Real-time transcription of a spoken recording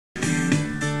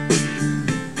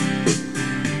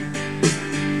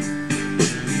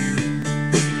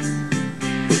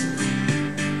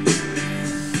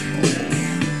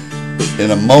In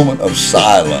a moment of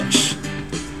silence,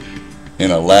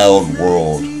 in a loud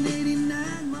world,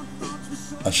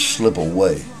 I slip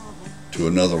away to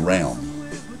another realm.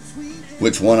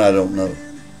 Which one I don't know.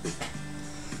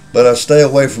 But I stay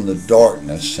away from the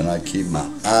darkness and I keep my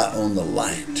eye on the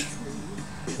light.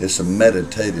 It's a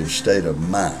meditative state of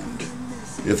mind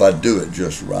if I do it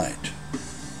just right.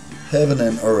 Heaven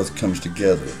and earth comes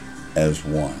together as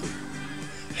one.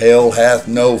 Hell hath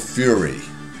no fury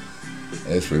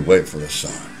as we wait for the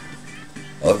Son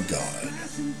of God.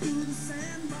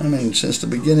 I mean, since the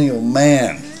beginning of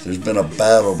man, there's been a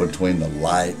battle between the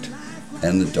light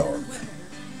and the dark.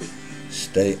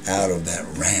 Stay out of that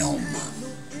realm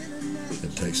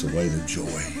that takes away the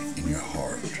joy in your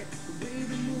heart.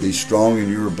 Be strong in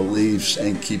your beliefs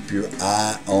and keep your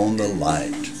eye on the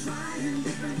light.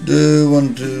 Do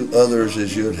unto others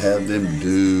as you'd have them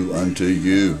do unto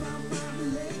you,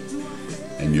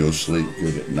 and you'll sleep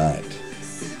good at night.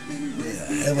 Yeah,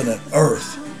 heaven and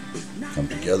earth come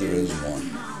together as one.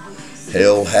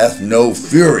 Hell hath no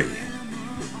fury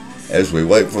as we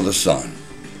wait for the Son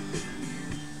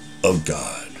of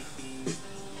God.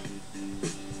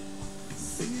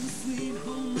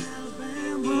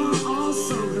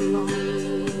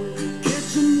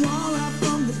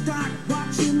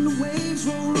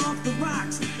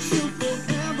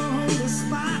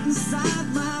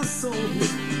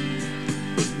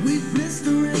 We blister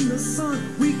in the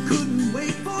sun.